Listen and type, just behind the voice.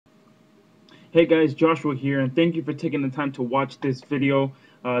Hey guys, Joshua here, and thank you for taking the time to watch this video.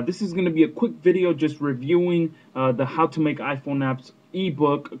 This is going to be a quick video just reviewing the How to Make iPhone Apps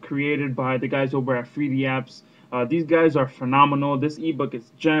ebook created by the guys over at 3D Apps. These guys are phenomenal. This ebook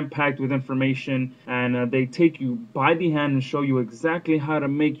is jam-packed with information, and they take you by the hand and show you exactly how to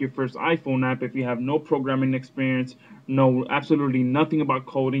make your first iPhone app if you have no programming experience, know absolutely nothing about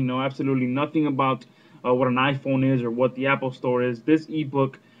coding, know absolutely nothing about what an iPhone is or what the Apple Store is. This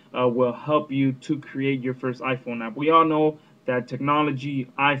ebook will help you to create your first iPhone app. We all know that technology,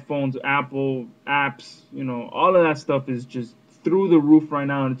 iPhones, Apple apps, all of that stuff is just through the roof right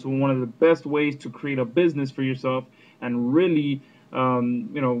now, and it's one of the best ways to create a business for yourself and really,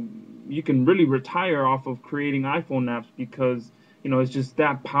 you can really retire off of creating iPhone apps because it's just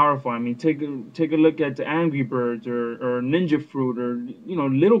that powerful. I mean, take a look at the Angry Birds or Ninja Fruit or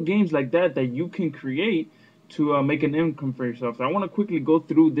little games like that that you can create to make an income for yourself. So I want to quickly go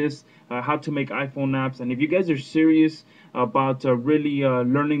through this, how to make iPhone apps. And if you guys are serious about really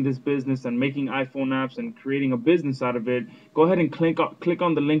learning this business and making iPhone apps and creating a business out of it, go ahead and click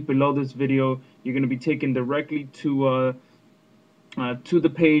on the link below this video. You're going to be taken directly to the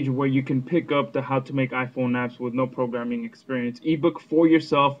page where you can pick up the How to Make iPhone Apps with No Programming Experience ebook for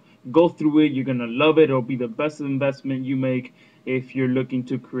yourself. Go through it. You're going to love it. It'll be the best investment you make if you're looking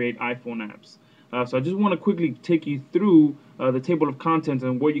to create iPhone apps. So I just want to quickly take you through the table of contents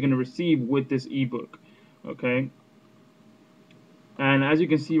and what you're going to receive with this ebook. Okay. And as you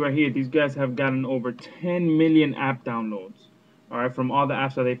can see right here, these guys have gotten over 10 million app downloads, all right, from all the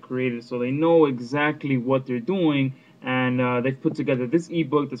apps that they've created. So they know exactly what they're doing, and they've put together this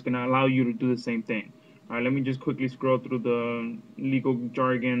ebook that's going to allow you to do the same thing. All right, let me just quickly scroll through the legal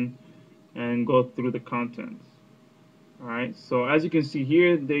jargon and go through the contents. All right, so as you can see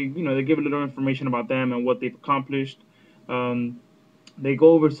here, they give a little information about them and what they've accomplished. They go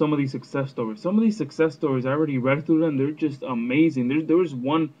over some of these success stories. Some of these success stories, I already read through them. They're just amazing. There was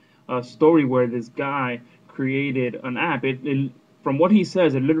one story where this guy created an app. From what he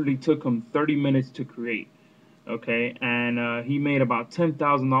says, it literally took him 30 minutes to create. Okay, and he made about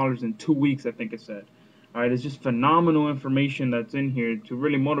 $10,000 in 2 weeks, I think it said. All right, it's just phenomenal information that's in here to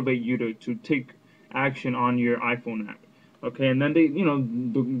really motivate you to take action on your iPhone app. Okay, and then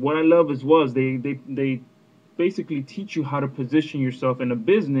what I love as well is they basically teach you how to position yourself in a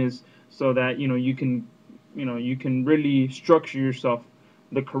business so that you can really structure yourself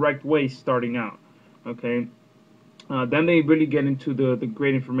the correct way starting out. Okay. Then they really get into the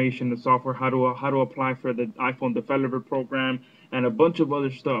great information, the software, how to apply for the iPhone developer program, and a bunch of other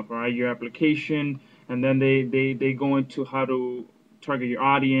stuff. All right, your application, and then they go into how to target your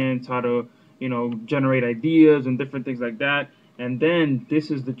audience, how to generate ideas and different things like that. And then this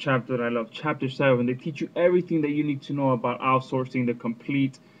is the chapter that I love, chapter 7. They teach you everything that you need to know about outsourcing the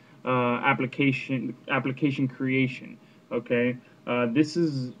complete application creation. Okay, this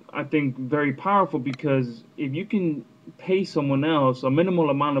is, I think, very powerful because if you can pay someone else a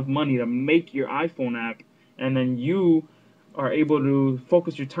minimal amount of money to make your iPhone app, and then you are able to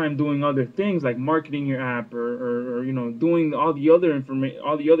focus your time doing other things like marketing your app or doing all the other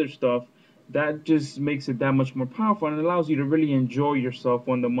all the other stuff, that just makes it that much more powerful and allows you to really enjoy yourself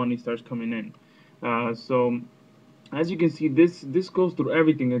when the money starts coming in. So as you can see, this goes through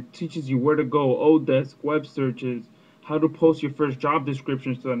everything. It teaches you where to go, Odesk, web searches, how to post your first job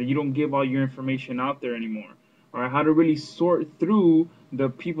description so that you don't give all your information out there anymore. All right, how to really sort through the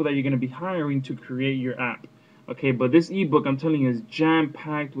people that you're going to be hiring to create your app. Okay, but this ebook, I'm telling you, is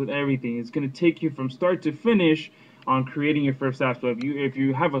jam-packed with everything. It's going to take you from start to finish on creating your first app. So if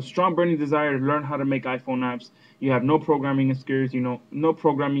you have a strong burning desire to learn how to make iPhone apps, you have no programming experience, you know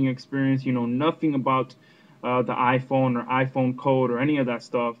nothing about the iPhone or iPhone code or any of that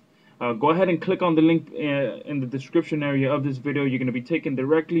stuff, go ahead and click on the link in the description area of this video. You're going to be taken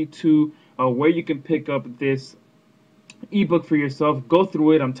directly to where you can pick up this ebook for yourself. Go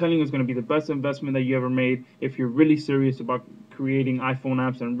through it. I'm telling you, it's going to be the best investment that you ever made if you're really serious about creating iPhone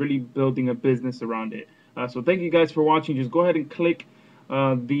apps and really building a business around it. So thank you guys for watching. Just go ahead and click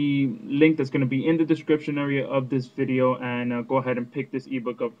the link that's going to be in the description area of this video and go ahead and pick this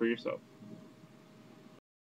ebook up for yourself.